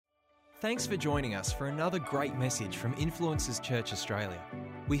Thanks for joining us for another great message from Influencers Church Australia.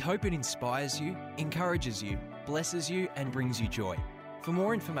 We hope it inspires you, encourages you, blesses you, and brings you joy. For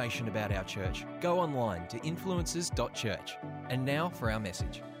more information about our church, go online to influencers.church. And now for our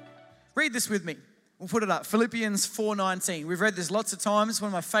message. Read this with me. We'll put it up. Philippians 4:19. We've read this lots of times. It's one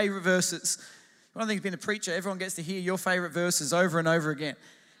of my favorite verses. One thing, being a preacher, everyone gets to hear your favorite verses over and over again.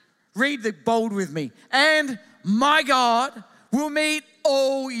 Read the bold with me. And my God will meet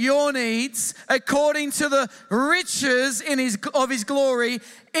all your needs according to the riches of his glory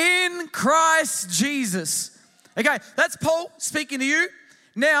in Christ Jesus. Okay, that's Paul speaking to you.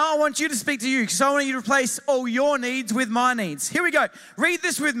 Now I want you to speak to you because I want you to replace all your needs with my needs. Here we go. Read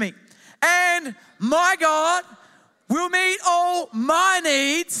this with me. And my God will meet all my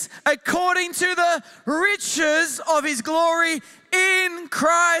needs according to the riches of his glory in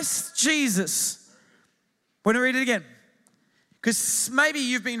Christ Jesus. Want to read it again? Because maybe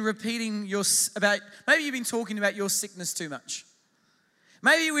you've been maybe you've been talking about your sickness too much.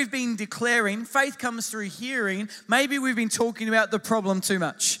 Maybe we've been declaring, faith comes through hearing. Maybe we've been talking about the problem too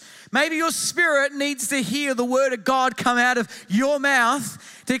much. Maybe your spirit needs to hear the word of God come out of your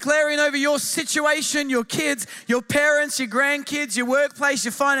mouth, declaring over your situation, your kids, your parents, your grandkids, your workplace,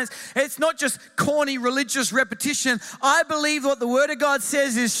 your finance. It's not just corny religious repetition. I believe what the word of God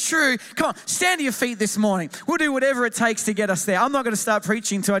says is true. Come on, stand to your feet this morning. We'll do whatever it takes to get us there. I'm not going to start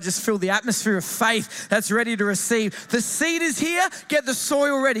preaching until I just feel the atmosphere of faith that's ready to receive. The seed is here. Get the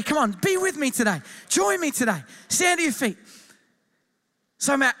soil ready. Come on, be with me today. Join me today. Stand to your feet.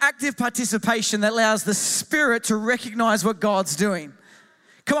 Some active participation that allows the Spirit to recognize what God's doing.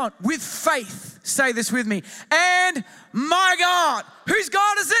 Come on, with faith, say this with me. And my God, whose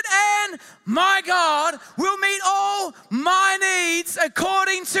God is it? And my God will meet all my needs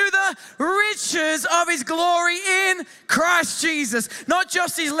according to the riches of his glory in Christ Jesus. Not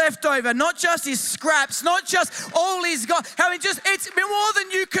just his leftover, not just his scraps, not just all he's got. It's more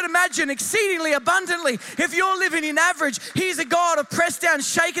than you could imagine, exceedingly abundantly. If you're living in average, he's a God of pressed down,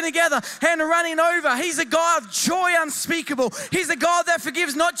 shaken together, and running over. He's a God of joy unspeakable. He's a God that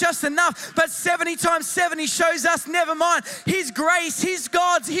forgives not just enough, but 70 times 70 shows us never mind. His grace, his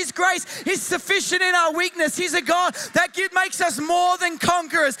grace is sufficient in our weakness. He's a God that makes us more than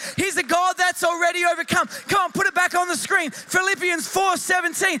conquerors. He's a God that's already overcome. Come on, put it back on the screen. Philippians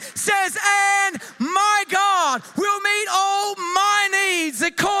 4:17 says, and my God will meet all my needs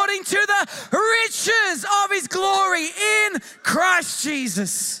according to the riches of his glory in Christ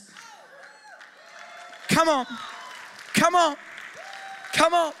Jesus. Come on. Come on.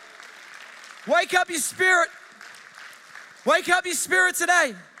 Come on. Wake up your spirit. Wake up your spirit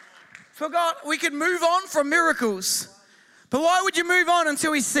today. For God, we could move on from miracles. But why would you move on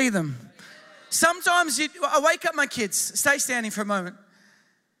until we see them? Sometimes I wake up my kids. Stay standing for a moment.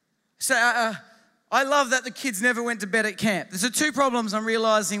 So I love that the kids never went to bed at camp. There's the two problems I'm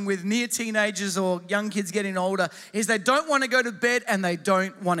realizing with near teenagers or young kids getting older is they don't want to go to bed and they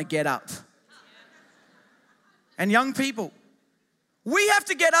don't want to get up. And young people, we have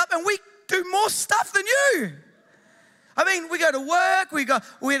to get up and we do more stuff than you. I mean, we go to work, we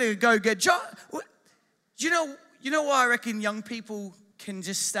go get jobs. You know why I reckon young people can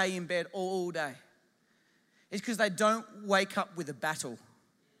just stay in bed all day? It's because they don't wake up with a battle.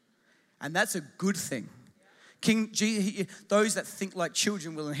 And that's a good thing. Those that think like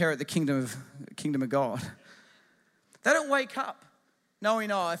children will inherit the kingdom of God. They don't wake up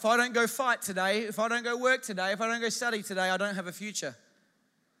knowing, if I don't go fight today, if I don't go work today, if I don't go study today, I don't have a future.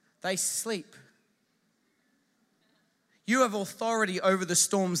 They sleep. You have authority over the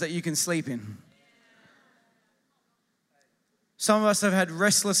storms that you can sleep in. Some of us have had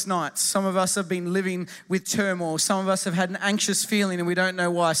restless nights. Some of us have been living with turmoil. Some of us have had an anxious feeling and we don't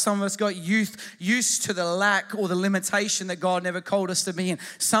know why. Some of us got used to the lack or the limitation that God never called us to be in.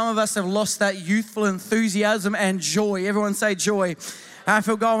 Some of us have lost that youthful enthusiasm and joy. Everyone say joy. I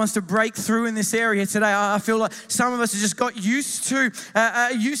feel God wants to break through in this area today. I feel like some of us have just got used to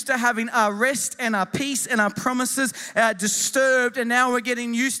having our rest and our peace and our promises disturbed, and now we're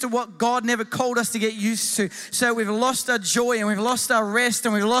getting used to what God never called us to get used to. So we've lost our joy and we've lost our rest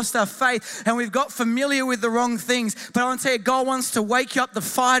and we've lost our faith and we've got familiar with the wrong things. But I want to tell you, God wants to wake up the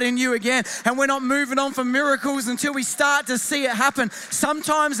fight in you again, and we're not moving on from miracles until we start to see it happen.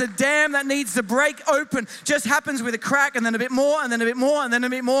 Sometimes a dam that needs to break open just happens with a crack and then a bit more and then a bit more more, and then a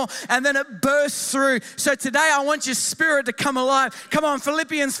bit more, and then it bursts through. So today I want your spirit to come alive. Come on,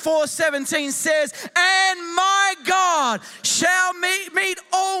 Philippians 4:17 says, and my God shall meet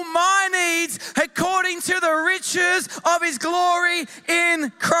all my needs according to the riches of his glory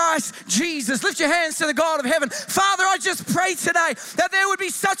in Christ Jesus. Lift your hands to the God of heaven. Father, I just pray today that there would be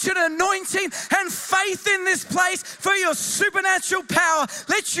such an anointing and faith in this place for your supernatural power.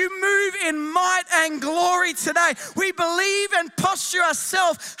 Let you move in might and glory today. We believe and posture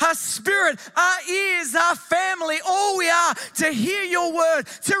ourselves, our spirit, our ears, our family, all we are to hear your word,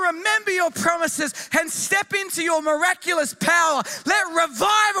 to remember your promises and step into your miraculous power. Let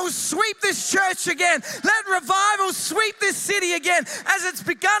revival sweep this church again. Let revival sweep this city again. As it's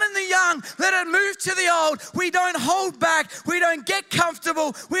begun in the young, let it move to the old. We don't hold back. We don't get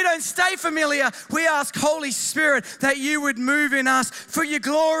comfortable. We don't stay familiar. We ask, Holy Spirit, that you would move in us for your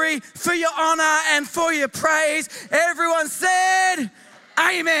glory, for your honor, and for your praise. Everyone said,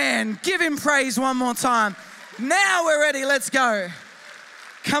 amen. Give him praise one more time. Now we're ready. Let's go.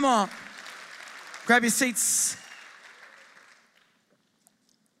 Come on. Grab your seats.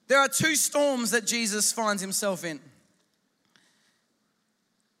 There are two storms that Jesus finds himself in.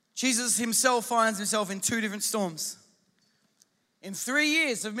 Jesus himself finds himself in two different storms. In 3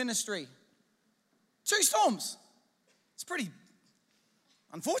 years of ministry, 2 storms. It's pretty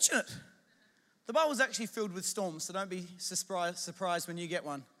unfortunate. The Bible's actually filled with storms, so don't be surprised when you get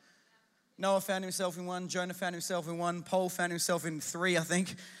one. Noah found himself in one, Jonah found himself in one, Paul found himself in 3, I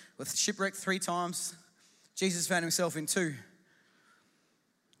think, with shipwrecked 3 times. Jesus found himself in 2.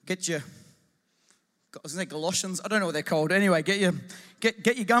 Get your, isn't that Colossians? I don't know what they're called. Anyway, get your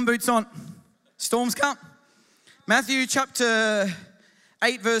gumboots on. Storms come. Matthew chapter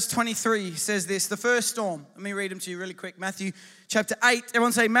 8 verse 23 says this, the first storm. Let me read them to you really quick. Matthew chapter 8.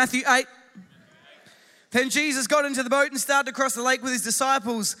 Everyone say Matthew 8. Then Jesus got into the boat and started to cross the lake with his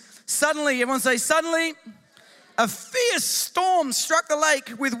disciples. Suddenly, everyone say suddenly, a fierce storm struck the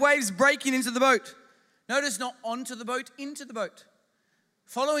lake with waves breaking into the boat. Notice not onto the boat, into the boat.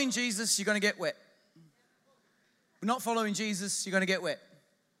 Following Jesus, you're going to get wet. Not following Jesus, you're going to get wet.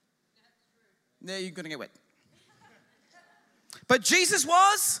 Yeah, you're going to get wet. But Jesus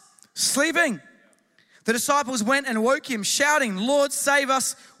was sleeping. The disciples went and woke him, shouting, Lord, save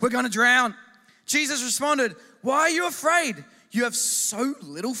us, we're going to drown. Jesus responded, why are you afraid? You have so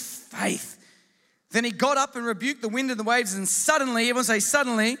little faith. Then he got up and rebuked the wind and the waves, and suddenly, everyone say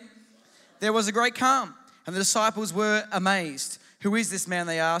suddenly, there was a great calm. And the disciples were amazed. Who is this man,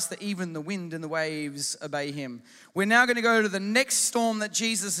 they asked, that even the wind and the waves obey him? We're now going to go to the next storm that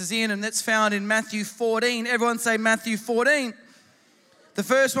Jesus is in, and that's found in Matthew 14. Everyone say Matthew 14. The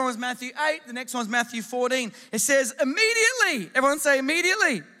first one was Matthew 8. The next one was Matthew 14. It says, immediately. Everyone say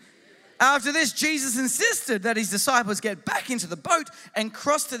immediately. After this, Jesus insisted that his disciples get back into the boat and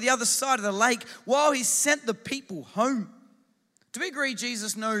cross to the other side of the lake while he sent the people home. Do we agree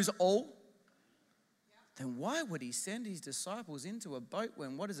Jesus knows all? Then why would he send his disciples into a boat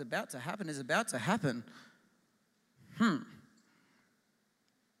when what is about to happen is about to happen?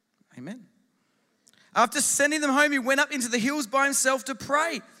 Amen. After sending them home, he went up into the hills by himself to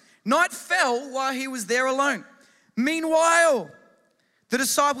pray. Night fell while he was there alone. Meanwhile, the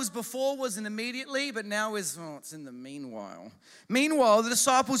disciples before wasn't immediately, but now it's in the meanwhile. Meanwhile, the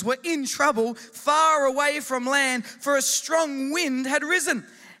disciples were in trouble far away from land, for a strong wind had risen,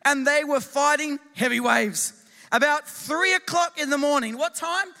 and they were fighting heavy waves. About 3 o'clock in the morning, what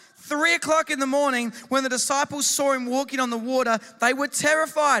time? 3 o'clock in the morning, when the disciples saw him walking on the water, they were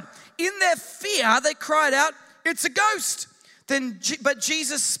terrified. In their fear, they cried out, it's a ghost. But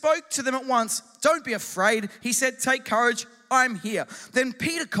Jesus spoke to them at once. Don't be afraid. He said, take courage. I'm here. Then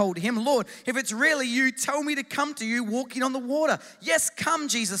Peter called to him, Lord, if it's really you, tell me to come to you walking on the water. Yes, come,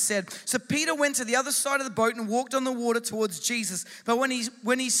 Jesus said. So Peter went to the other side of the boat and walked on the water towards Jesus. But when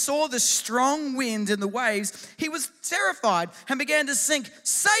he saw the strong wind and the waves, he was terrified and began to sink.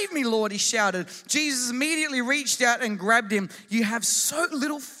 Save me, Lord, he shouted. Jesus immediately reached out and grabbed him. You have so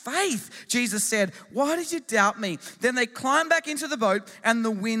little faith, Jesus said. Why did you doubt me? Then they climbed back into the boat and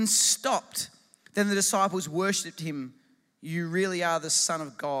the wind stopped. Then the disciples worshipped him. You really are the Son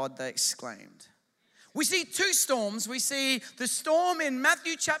of God, they exclaimed. We see 2 storms. We see the storm in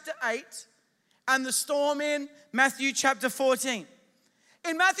Matthew chapter 8 and the storm in Matthew chapter 14.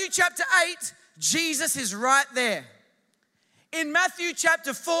 In Matthew chapter 8, Jesus is right there. In Matthew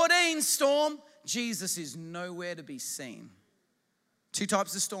chapter 14 storm, Jesus is nowhere to be seen. 2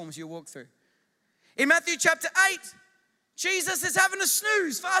 types of storms you'll walk through. In Matthew chapter 8, Jesus is having a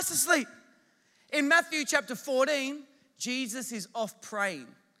snooze, fast asleep. In Matthew chapter 14, Jesus is off praying.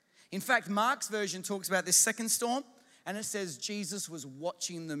 In fact, Mark's version talks about this second storm, And it says Jesus was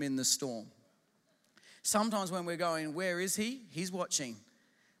watching them in the storm. Sometimes when we're going, where is he? He's watching,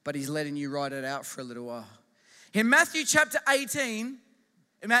 but he's letting you ride it out for a little while. In Matthew chapter 8,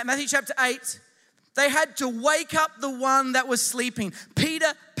 they had to wake up the one that was sleeping.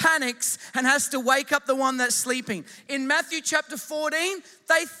 Peter panics and has to wake up the one that's sleeping. In Matthew chapter 14,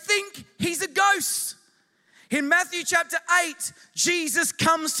 they think he's a ghost. In Matthew chapter 8, Jesus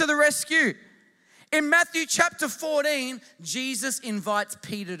comes to the rescue. In Matthew chapter 14, Jesus invites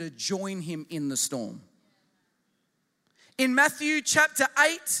Peter to join him in the storm. In Matthew chapter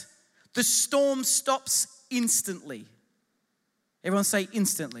 8, the storm stops instantly. Everyone say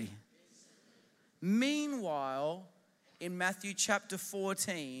instantly. Meanwhile, in Matthew chapter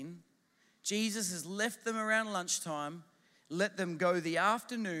 14, Jesus has left them around lunchtime, let them go the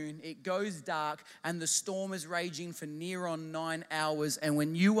afternoon, it goes dark, and the storm is raging for near on 9 hours. And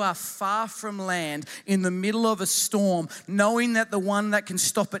when you are far from land, in the middle of a storm, knowing that the one that can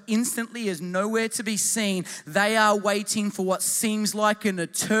stop it instantly is nowhere to be seen, they are waiting for what seems like an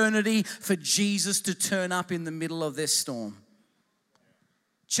eternity for Jesus to turn up in the middle of this storm.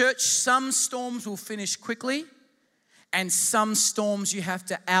 Church, some storms will finish quickly, and some storms you have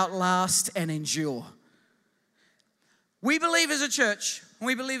to outlast and endure. We believe as a church, and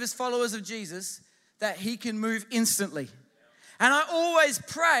we believe as followers of Jesus, that he can move instantly. And I always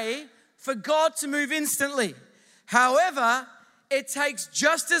pray for God to move instantly. However, it takes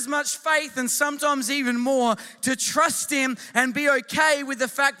just as much faith and sometimes even more to trust him and be okay with the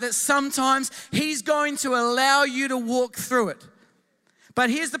fact that sometimes he's going to allow you to walk through it. But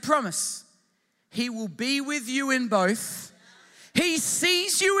here's the promise. He will be with you in both. He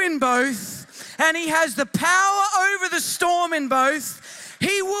sees you in both. And he has the power over the storm in both.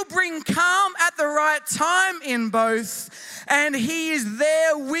 He will bring calm at the right time in both. And he is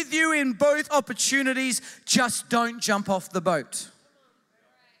there with you in both opportunities. Just don't jump off the boat.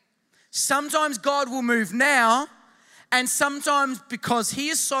 Sometimes God will move now. And sometimes because he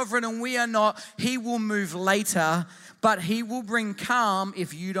is sovereign and we are not, he will move later. But he will bring calm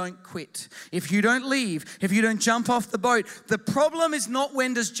if you don't quit, if you don't leave, if you don't jump off the boat. The problem is not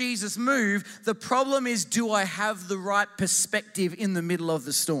when does Jesus move. The problem is, do I have the right perspective in the middle of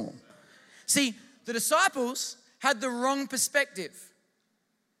the storm? See, the disciples had the wrong perspective.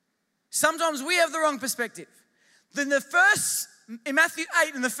 Sometimes we have the wrong perspective. In Matthew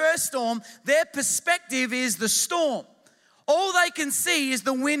 8, in the first storm, their perspective is the storm. All they can see is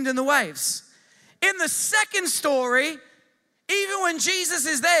the wind and the waves. In the second story, even when Jesus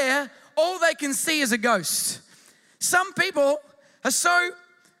is there, all they can see is a ghost. Some people are so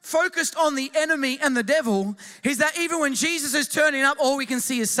focused on the enemy and the devil is that even when Jesus is turning up, all we can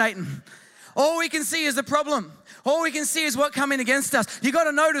see is Satan. All we can see is the problem. All we can see is what's coming against us. You got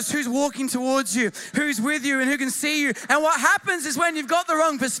to notice who's walking towards you, who's with you, and who can see you. And what happens is when you've got the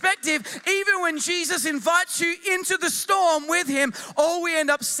wrong perspective, even when Jesus invites you into the storm with him, all we end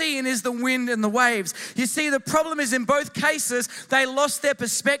up seeing is the wind and the waves. You see, the problem is in both cases, they lost their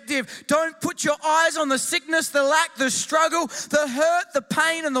perspective. Don't put your eyes on the sickness, the lack, the struggle, the hurt, the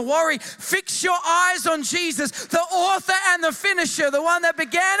pain, and the worry. Fix your eyes on Jesus, the author and the finisher. The one that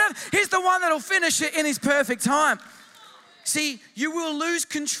began it, he's the one that'll finish it in his perfect time. See, you will lose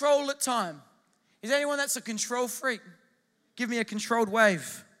control at time. Is anyone that's a control freak? Give me a controlled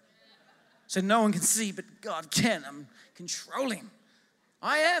wave. So no one can see, but God can. I'm controlling.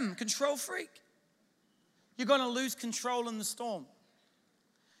 I am a control freak. You're going to lose control in the storm.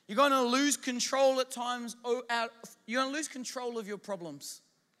 You're going to lose control at times. You're going to lose control of your problems.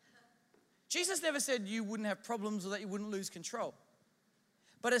 Jesus never said you wouldn't have problems or that you wouldn't lose control.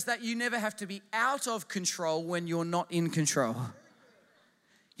 But it's that you never have to be out of control when you're not in control.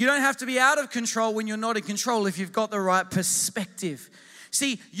 You don't have to be out of control when you're not in control if you've got the right perspective.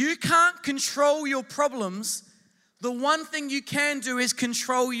 See, you can't control your problems. The one thing you can do is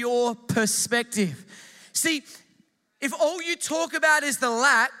control your perspective. See, if all you talk about is the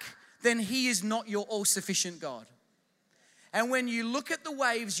lack, then he is not your all-sufficient God. And when you look at the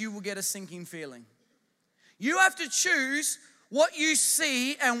waves, you will get a sinking feeling. You have to choose what you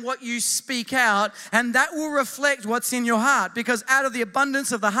see and what you speak out, and that will reflect what's in your heart, because out of the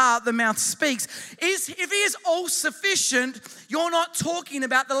abundance of the heart, the mouth speaks. If he is all sufficient, you're not talking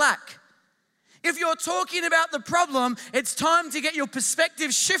about the lack. If you're talking about the problem, it's time to get your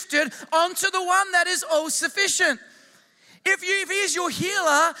perspective shifted onto the one that is all sufficient. If he is your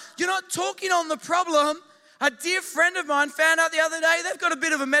healer, you're not talking on the problem. A dear friend of mine found out the other day they've got a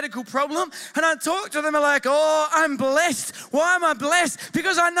bit of a medical problem, and I talked to them and like, oh, I'm blessed. Why am I blessed?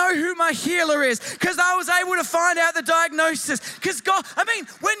 Because I know who my healer is, because I was able to find out the diagnosis. Because God,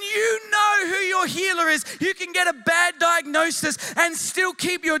 when you know who your healer is, you can get a bad diagnosis and still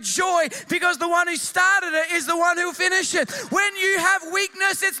keep your joy, because the one who started it is the one who'll finish it. When you have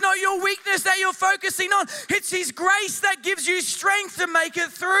weakness, it's not your weakness that you're focusing on. It's His grace that gives you strength to make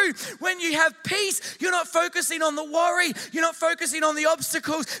it through. When you have peace, you're not focusing on the worry. You're not focusing on the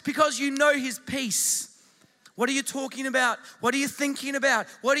obstacles, because you know His peace. What are you talking about? What are you thinking about?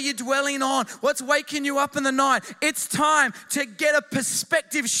 What are you dwelling on? What's waking you up in the night? It's time to get a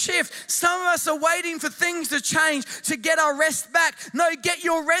perspective shift. Some of us are waiting for things to change to get our rest back. No, get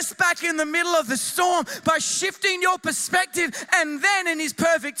your rest back in the middle of the storm by shifting your perspective, and then in His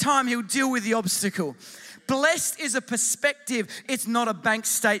perfect time, He'll deal with the obstacle. Blessed is a perspective. It's not a bank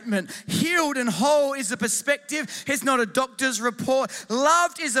statement. Healed and whole is a perspective. It's not a doctor's report.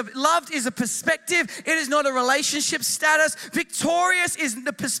 Loved is a perspective. It is not a relationship status. Victorious is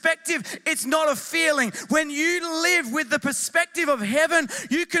the perspective. It's not a feeling. When you live with the perspective of heaven,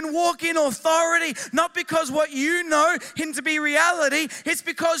 you can walk in authority, not because what you know Him to be reality. It's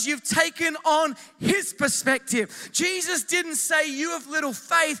because you've taken on His perspective. Jesus didn't say you have little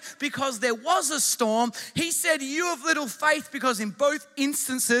faith because there was a storm. He said, you have little faith, because in both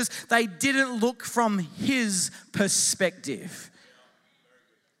instances, they didn't look from His perspective.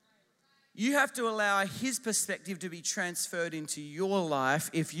 You have to allow His perspective to be transferred into your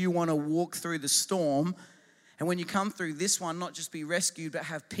life if you want to walk through the storm. And when you come through this one, not just be rescued, but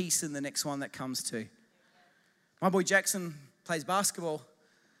have peace in the next one that comes too. My boy Jackson plays basketball,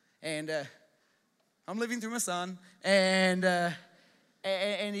 and I'm living through my son, and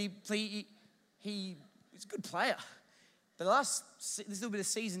he's a good player. But this little bit of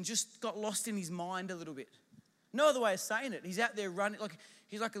season just got lost in his mind a little bit. No other way of saying it. He's out there running,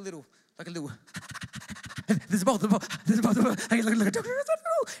 he's like a little, there's a ball.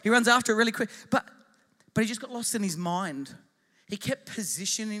 He runs after it really quick. But he just got lost in his mind. He kept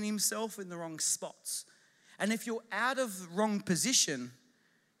positioning himself in the wrong spots. And if you're out of the wrong position,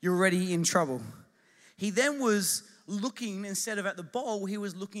 you're already in trouble. He then was looking, instead of at the ball, he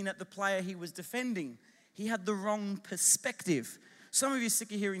was looking at the player he was defending. He had the wrong perspective. Some of you are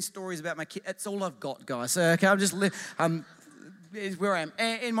sick of hearing stories about my kid. That's all I've got, guys. Okay, is where I am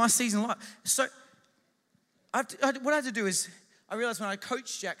in my season life. So what I had to do is, I realized when I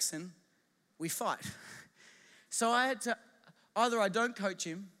coach Jackson, we fight. So I had to, either I don't coach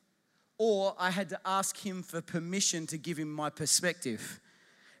him, or I had to ask him for permission to give him my perspective.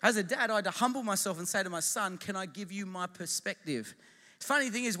 As a dad, I had to humble myself and say to my son, can I give you my perspective? The funny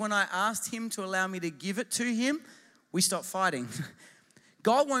thing is, when I asked him to allow me to give it to him, we stopped fighting.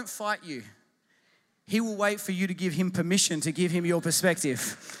 God won't fight you. He will wait for you to give Him permission to give Him your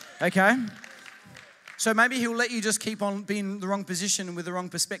perspective, okay? So maybe He'll let you just keep on being in the wrong position with the wrong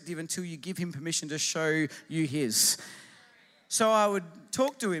perspective until you give Him permission to show you His. So I would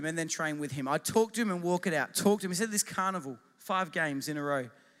talk to him and then train with him. I'd talk to him and walk it out. Talk to him. He said this carnival, 5 games in a row.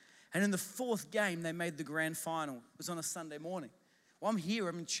 And in the 4th game, they made the grand final. It was on a Sunday morning. Well, I'm here,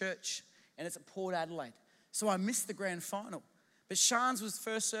 I'm in church, and it's at Port Adelaide. So I missed the grand final. But Shans was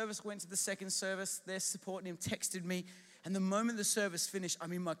first service, went to the second service. They're supporting him, texted me. And the moment the service finished,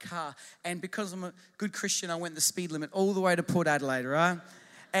 I'm in my car. And because I'm a good Christian, I went the speed limit all the way to Port Adelaide, right?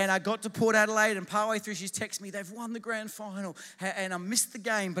 And I got to Port Adelaide, and partway through, she's texted me, they've won the grand final. And I missed the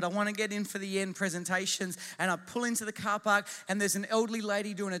game, but I want to get in for the end presentations. And I pull into the car park, and there's an elderly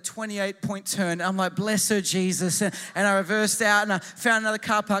lady doing a 28-point turn. I'm like, bless her, Jesus. And I reversed out, and I found another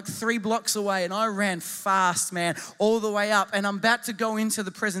car park 3 blocks away, and I ran fast, man, all the way up. And I'm about to go into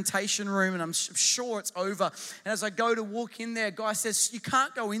the presentation room, and I'm sure it's over. And as I go to walk in there, a guy says, you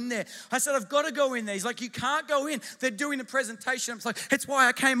can't go in there. I said, I've got to go in there. He's like, you can't go in. They're doing a presentation. I'm like, it's why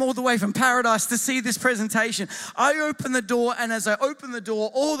I came all the way from paradise to see this presentation. I open the door, and as I open the door,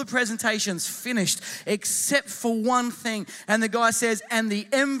 all the presentations finished except for one thing. And the guy says, and the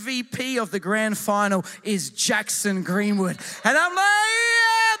MVP of the grand final is Jackson Greenwood. And I'm like,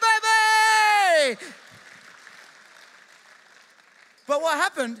 yeah, baby! But what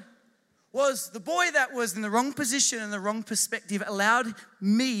happened was the boy that was in the wrong position and the wrong perspective allowed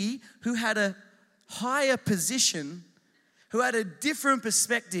me, who had a higher position, who had a different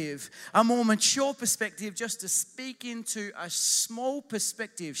perspective, a more mature perspective, just to speak into a small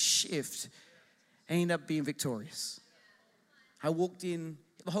perspective shift and end up being victorious. I walked in,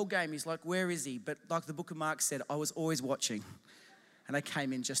 the whole game, he's like, where is he? But like the book of Mark said, I was always watching. And I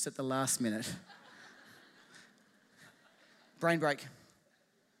came in just at the last minute. Brain break.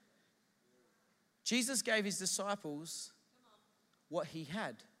 Jesus gave his disciples what he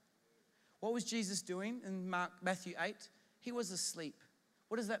had. What was Jesus doing in Matthew 8? He was asleep.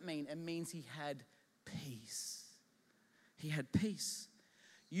 What does that mean? It means he had peace. He had peace.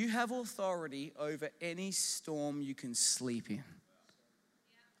 You have authority over any storm you can sleep in.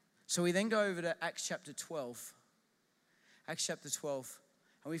 So we then go over to Acts chapter 12. Acts chapter 12.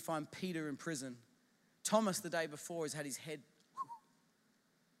 And we find Peter in prison. Thomas, the day before, has had his head.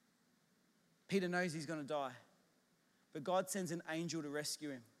 Peter knows he's going to die. But God sends an angel to rescue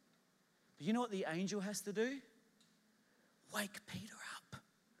him. But you know what the angel has to do? Wake Peter up.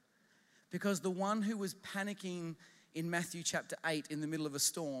 Because the one who was panicking in Matthew chapter 8 in the middle of a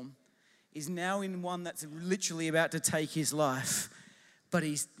storm is now in one that's literally about to take his life. But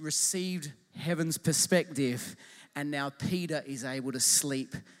he's received heaven's perspective, and now Peter is able to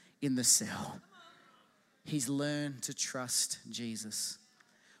sleep in the cell. He's learned to trust Jesus.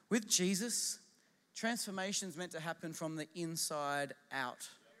 With Jesus, transformation is meant to happen from the inside out.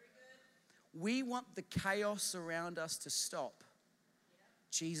 We want the chaos around us to stop.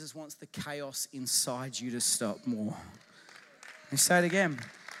 Jesus wants the chaos inside you to stop more. And say it again.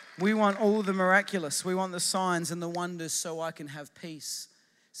 We want all the miraculous. We want the signs and the wonders so I can have peace.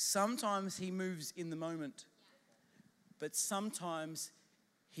 Sometimes he moves in the moment, but sometimes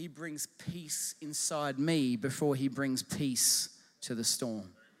he brings peace inside me before he brings peace to the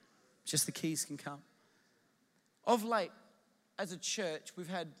storm. Just the keys can come. Of late, as a church, we've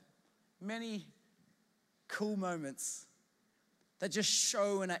had many cool moments that just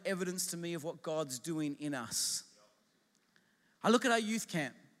show and are evidence to me of what God's doing in us. I look at our youth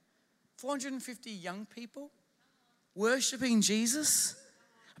camp, 450 young people worshiping Jesus.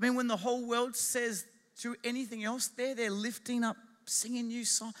 I mean, when the whole world says through anything else, they're lifting up, singing new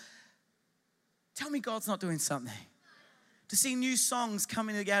songs. Tell me God's not doing something. To see new songs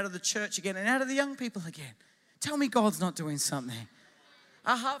coming out of the church again and out of the young people again. Tell me God's not doing something.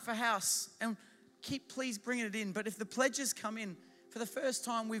 Our Heart for House, and please bringing it in, but if the pledges come in, for the first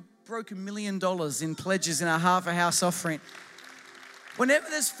time we've broken $1 million in pledges in our Heart for House offering. Whenever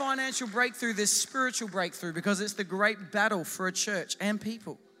there's financial breakthrough, there's spiritual breakthrough, because it's the great battle for a church and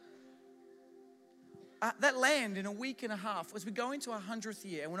people. That land in a week and a half, as we go into our 100th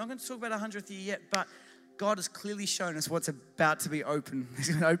year, and we're not going to talk about our 100th year yet, but God has clearly shown us what's about to be open. He's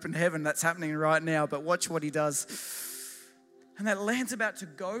going to open heaven. That's happening right now, but watch what he does. And that land's about to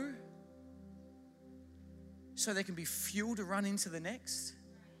go so there can be fuel to run into the next.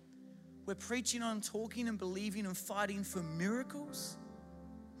 We're preaching on, talking and believing and fighting for miracles,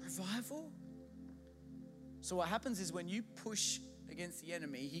 revival. So what happens is when you push against the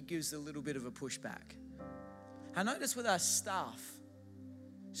enemy, he gives a little bit of a pushback. I notice with our staff,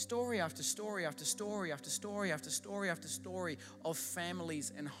 story after story after story after story after story after story of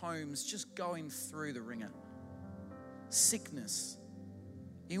families and homes just going through the ringer. Sickness,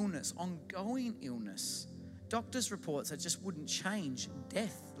 illness, ongoing illness. Doctors' reports that just wouldn't change.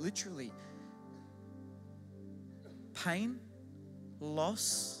 Death, literally. Pain,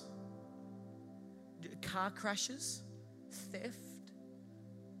 loss, car crashes, theft,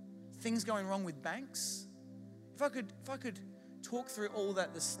 things going wrong with banks. If I could talk through all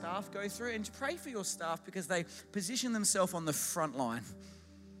that the staff go through, and pray for your staff because they position themselves on the front line.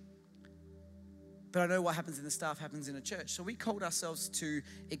 But I know what happens in the staff happens in a church. So we called ourselves to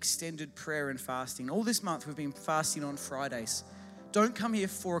extended prayer and fasting. All this month we've been fasting on Fridays. Don't come here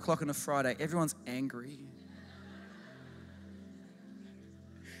 4 o'clock on a Friday. Everyone's angry.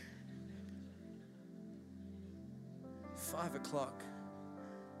 $5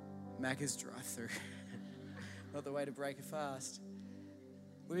 Macca's drive-through. Not the way to break a fast.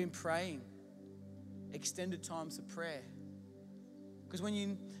 We've been praying. Extended times of prayer. Because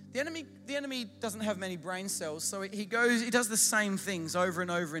when the enemy doesn't have many brain cells, so he does the same things over and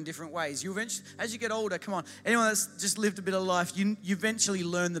over in different ways. You eventually, as you get older, come on, anyone that's just lived a bit of life, you eventually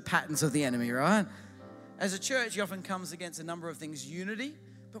learn the patterns of the enemy, right? As a church, he often comes against a number of things. Unity,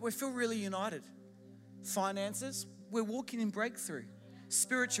 but we feel really united. Finances, we're walking in breakthrough.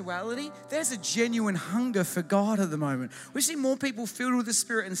 Spirituality, there's a genuine hunger for God at the moment. We see more people filled with the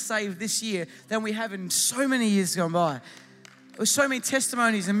Spirit and saved this year than we have in so many years gone by. With so many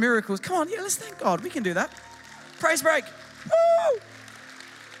testimonies and miracles. Come on, let's thank God. We can do that. Praise break. Woo!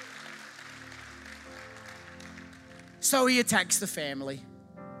 So he attacks the family.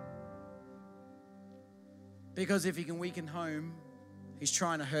 Because if he can weaken home, he's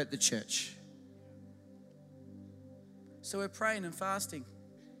trying to hurt the church. So we're praying and fasting.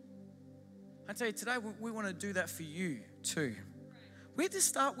 I tell you, today we want to do that for you too. We have to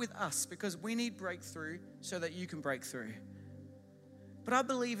start with us because we need breakthrough so that you can break through. But I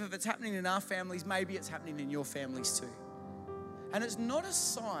believe if it's happening in our families, maybe it's happening in your families too. And it's not a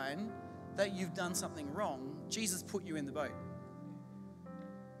sign that you've done something wrong. Jesus put you in the boat.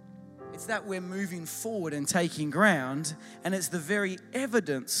 It's that we're moving forward and taking ground, and it's the very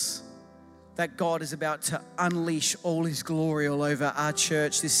evidence that God is about to unleash all His glory all over our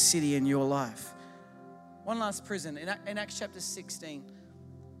church, this city, and your life. One last prison. In Acts chapter 16,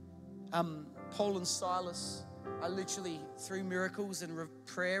 Paul and Silas are literally, through miracles and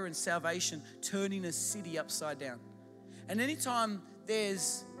prayer and salvation, turning a city upside down. And anytime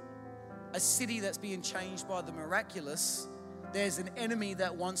there's a city that's being changed by the miraculous, there's an enemy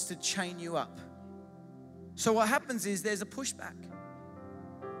that wants to chain you up. So what happens is there's a pushback.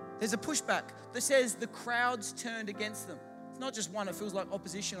 There's a pushback that says the crowds turned against them. It's not just one, it feels like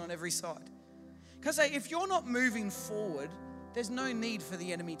opposition on every side. Because if you're not moving forward, there's no need for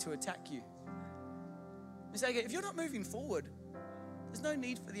the enemy to attack you. If you're not moving forward, there's no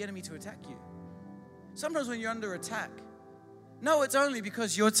need for the enemy to attack you. Sometimes when you're under attack, no, it's only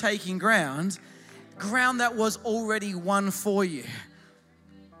because you're taking ground that was already won for you.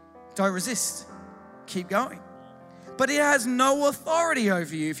 Don't resist. Keep going. But it has no authority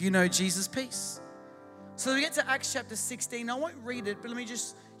over you if you know Jesus' peace. So we get to Acts chapter 16. I won't read it, but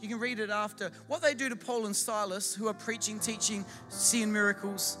you can read it after. What they do to Paul and Silas, who are preaching, teaching, seeing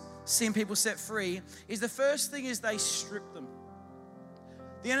miracles, seeing people set free, is the first thing is they strip them.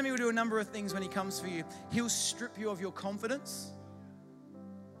 The enemy will do a number of things when he comes for you. He'll strip you of your confidence.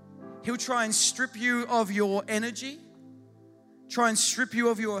 He'll try and strip you of your energy, try and strip you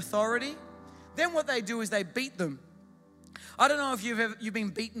of your authority. Then what they do is they beat them. I don't know if you've been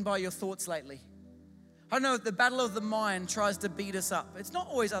beaten by your thoughts lately. I don't know if the battle of the mind tries to beat us up. It's not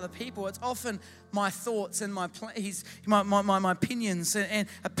always other people. It's often my thoughts and my opinions. And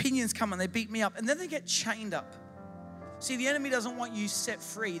opinions come and they beat me up. And then they get chained up. See, the enemy doesn't want you set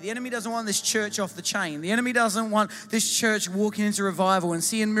free. The enemy doesn't want this church off the chain. The enemy doesn't want this church walking into revival and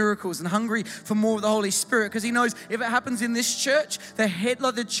seeing miracles and hungry for more of the Holy Spirit, because he knows if it happens in this church,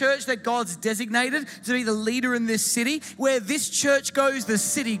 the church that God's designated to be the leader in this city, where this church goes, the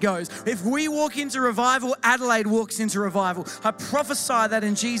city goes. If we walk into revival, Adelaide walks into revival. I prophesy that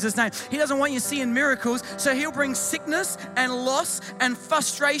in Jesus' name. He doesn't want you seeing miracles, so he'll bring sickness and loss and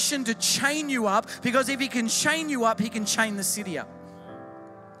frustration to chain you up, because if he can chain you up, he can chain the city up.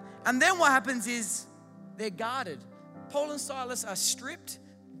 And then what happens is they're guarded. Paul and Silas are stripped,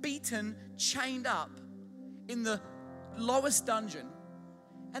 beaten, chained up in the lowest dungeon.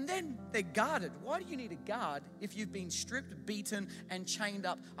 And then they're guarded. Why do you need a guard if you've been stripped, beaten, and chained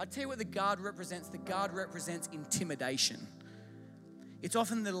up? I'll tell you what the guard represents. The guard represents intimidation. It's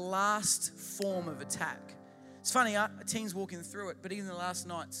often the last form of attack. It's funny, our team's walking through it, but even the last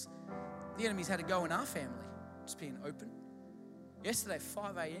nights, the enemy's had to go in our family. Just being open. Yesterday,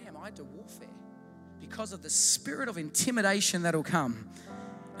 5 a.m., I had to warfare because of the spirit of intimidation that'll come.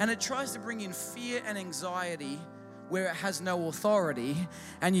 And it tries to bring in fear and anxiety where it has no authority.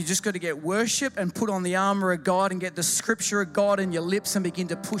 And you just got to get worship and put on the armor of God and get the scripture of God in your lips and begin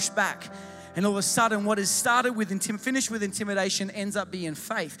to push back. And all of a sudden, what is started with finished with intimidation ends up being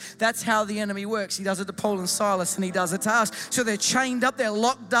faith. That's how the enemy works. He does it to Paul and Silas, and he does it to us. So they're chained up, they're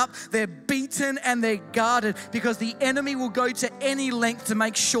locked up, they're beaten, and they're guarded, because the enemy will go to any length to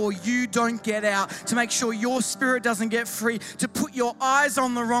make sure you don't get out, to make sure your spirit doesn't get free, to put your eyes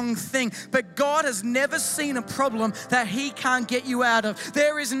on the wrong thing. But God has never seen a problem that he can't get you out of.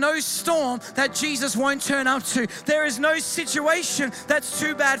 There is no storm that Jesus won't turn up to. There is no situation that's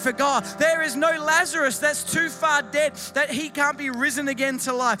too bad for God. There is no Lazarus that's too far dead that he can't be risen again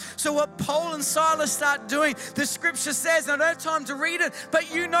to life. So what Paul and Silas start doing, the scripture says, and I don't have time to read it,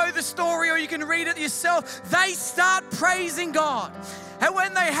 but you know the story or you can read it yourself. They start praising God. And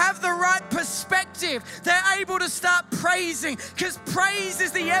when they have the right perspective, they're able to start praising, because praise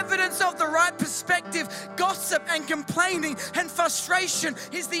is the evidence of the right perspective. Gossip and complaining and frustration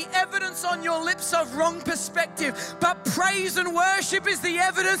is the evidence on your lips of wrong perspective. But praise and worship is the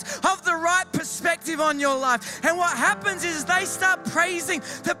evidence of the right perspective on your life. And what happens is they start praising,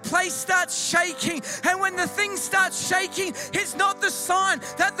 the place starts shaking. And when the thing starts shaking, it's not the sign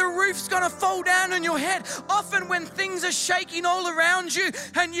that the roof's going to fall down on your head. Often when things are shaking all around you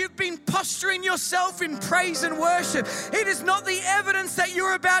and you've been posturing yourself in praise and worship, it is not the evidence that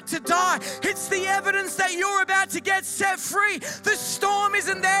you're about to die. It's the evidence that you're about to get set free. The storm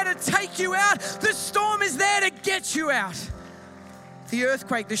isn't there to take you out. The storm is there to get you out. The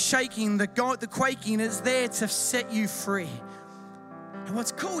earthquake, the shaking, the quaking is there to set you free. And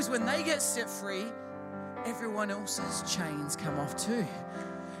what's cool is when they get set free, everyone else's chains come off too.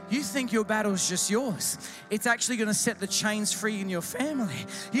 You think your battle's just yours. It's actually going to set the chains free in your family.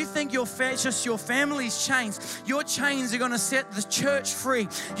 You think just your family's chains. Your chains are going to set the church free.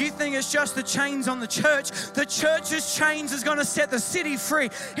 You think it's just the chains on the church. The church's chains is going to set the city free.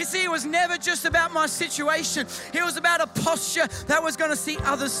 You see, it was never just about my situation. It was about a posture that was going to see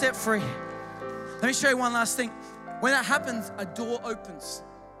others set free. Let me show you one last thing. When that happens, a door opens.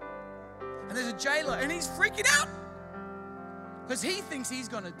 And there's a jailer, and he's freaking out. Because he thinks he's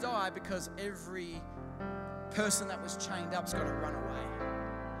going to die because every person that was chained up is going to run away.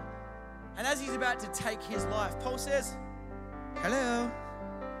 And as he's about to take his life, Paul says, hello,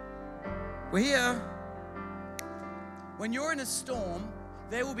 we're here. When you're in a storm,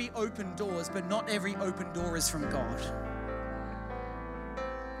 there will be open doors, but not every open door is from God.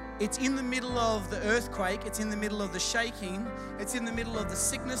 It's in the middle of the earthquake, it's in the middle of the shaking, it's in the middle of the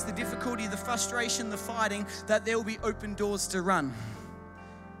sickness, the difficulty, the frustration, the fighting, that there will be open doors to run.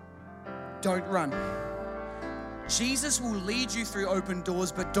 Don't run. Jesus will lead you through open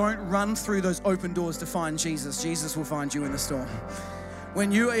doors, but don't run through those open doors to find Jesus. Jesus will find you in the storm.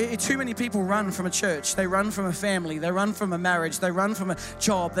 Too many people run from a church, they run from a family, they run from a marriage, they run from a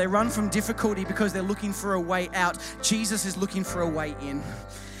job, they run from difficulty because they're looking for a way out. Jesus is looking for a way in.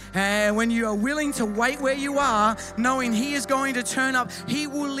 And when you are willing to wait where you are, knowing He is going to turn up, He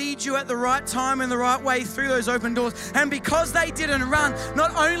will lead you at the right time and the right way through those open doors. And because they didn't run,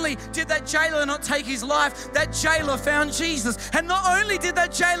 not only did that jailer not take his life, that jailer found Jesus. And not only did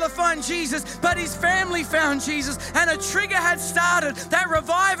that jailer find Jesus, but his family found Jesus. And a trigger had started that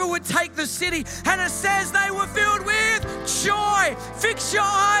revival would take the city. And it says they were filled with joy. Fix your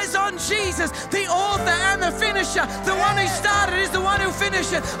eyes on Jesus, the author and the finisher. The one who started is the one who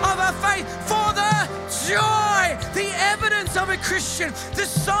finished it. Of our faith, for the joy, the evidence of a Christian, the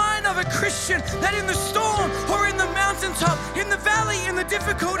sign of a Christian, that in the storm or in the mountaintop, in the valley, in the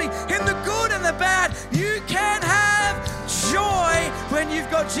difficulty, in the good and the bad, you can have joy when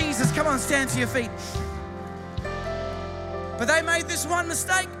you've got Jesus. Come on, stand to your feet. But they made this one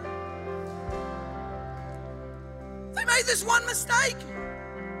mistake. They made this one mistake.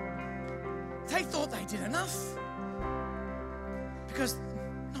 They thought they did enough. Because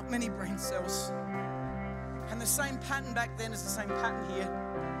not many brain cells. And the same pattern back then is the same pattern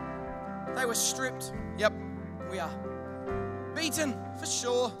here. They were stripped. Yep, we are. Beaten, for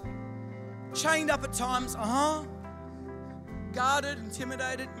sure. Chained up at times. Guarded,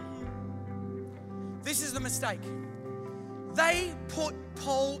 intimidated. This is the mistake. They put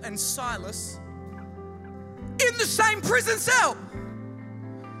Paul and Silas in the same prison cell.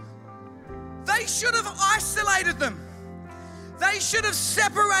 They should have isolated them. They should have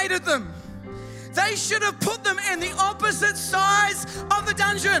separated them. They should have put them in the opposite sides of the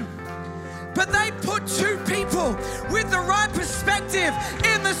dungeon. But they put two people with the right perspective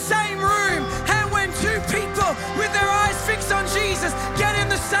in the same room. And when two people with their eyes fixed on Jesus get in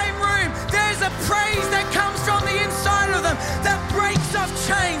the same room, there's a praise that comes from the inside of them that breaks off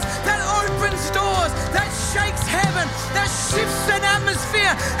chains, that opens doors, that shakes heaven, that shifts an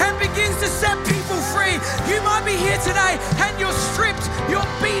atmosphere and begins to set people free. You might be here today and you're stripped, you're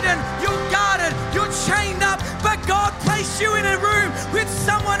beaten, you're guarded, you're chained up, but God placed you in a room with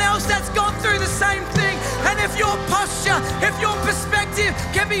someone else that's gone through the same thing. And if your posture, if your perspective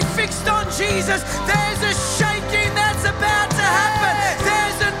can be fixed on Jesus, there's a shaking that's about to happen.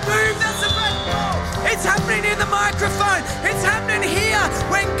 There's a move that's about to go. It's happening in the microphone. It's happening here.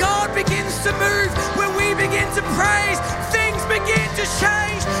 When God begins to move, when we begin to praise, things begin to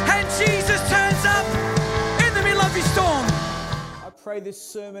change and Jesus turns up in the middle of your storm. I pray this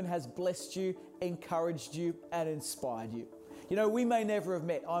sermon has blessed you, encouraged you, and inspired you. You know, we may never have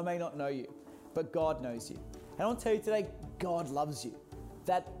met. I may not know you, but God knows you. And I want to tell you today, God loves you.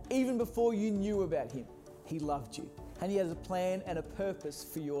 That even before you knew about Him, He loved you. And He has a plan and a purpose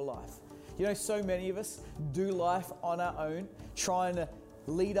for your life. You know, so many of us do life on our own, trying to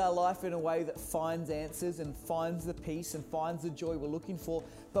lead our life in a way that finds answers and finds the peace and finds the joy we're looking for,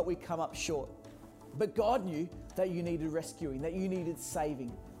 but we come up short. But God knew that you needed rescuing, that you needed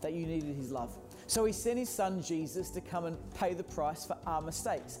saving, that you needed His love. So He sent His Son Jesus to come and pay the price for our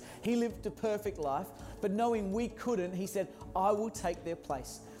mistakes. He lived a perfect life, but knowing we couldn't, He said, I will take their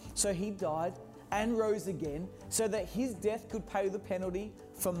place. So He died and rose again so that His death could pay the penalty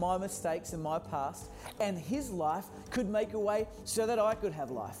for my mistakes and my past, and His life could make a way so that I could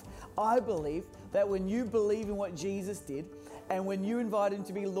have life. I believe that when you believe in what Jesus did, and when you invite Him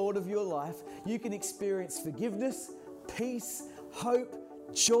to be Lord of your life, you can experience forgiveness, peace, hope,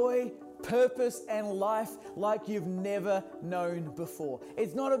 joy, purpose, and life like you've never known before.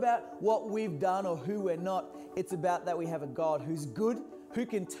 It's not about what we've done or who we're not. It's about that we have a God who's good, who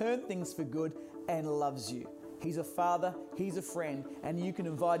can turn things for good and loves you. He's a father, he's a friend, and you can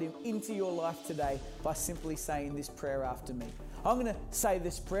invite him into your life today by simply saying this prayer after me. I'm going to say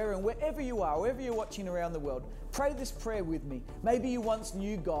this prayer, and wherever you are, wherever you're watching around the world, pray this prayer with me. Maybe you once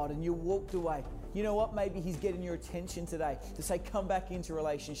knew God and you walked away. You know what? Maybe he's getting your attention today to say, come back into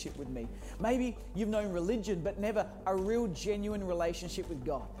relationship with me. Maybe you've known religion, but never a real genuine relationship with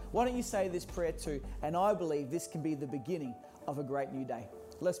God. Why don't you say this prayer too? And I believe this can be the beginning of a great new day.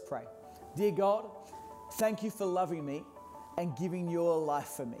 Let's pray. Dear God, thank you for loving me and giving your life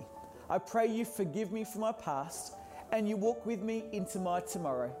for me. I pray you forgive me for my past and you walk with me into my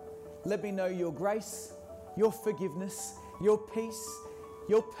tomorrow. Let me know your grace, your forgiveness, your peace,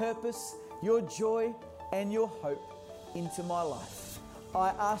 your purpose, your joy and your hope into my life. I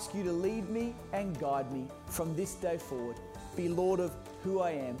ask you to lead me and guide me from this day forward. Be Lord of who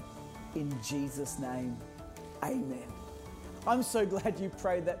I am. In Jesus' name, amen. I'm so glad you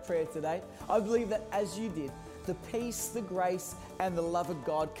prayed that prayer today. I believe that as you did, the peace, the grace, and the love of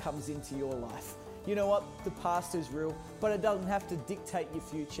God comes into your life. You know what? The past is real, but it doesn't have to dictate your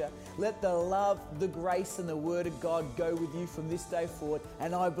future. Let the love, the grace, and the word of God go with you from this day forward,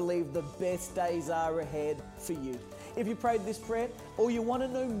 and I believe the best days are ahead for you. If you prayed this prayer or you want to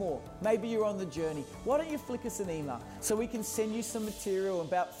know more, maybe you're on the journey, why don't you flick us an email so we can send you some material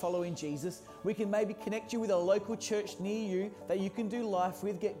about following Jesus. We can maybe connect you with a local church near you that you can do life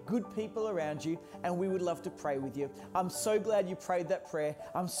with, get good people around you, and we would love to pray with you. I'm so glad you prayed that prayer.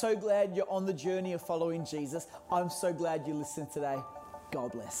 I'm so glad you're on the journey of following Jesus. I'm so glad you listened today.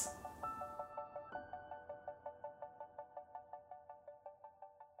 God bless.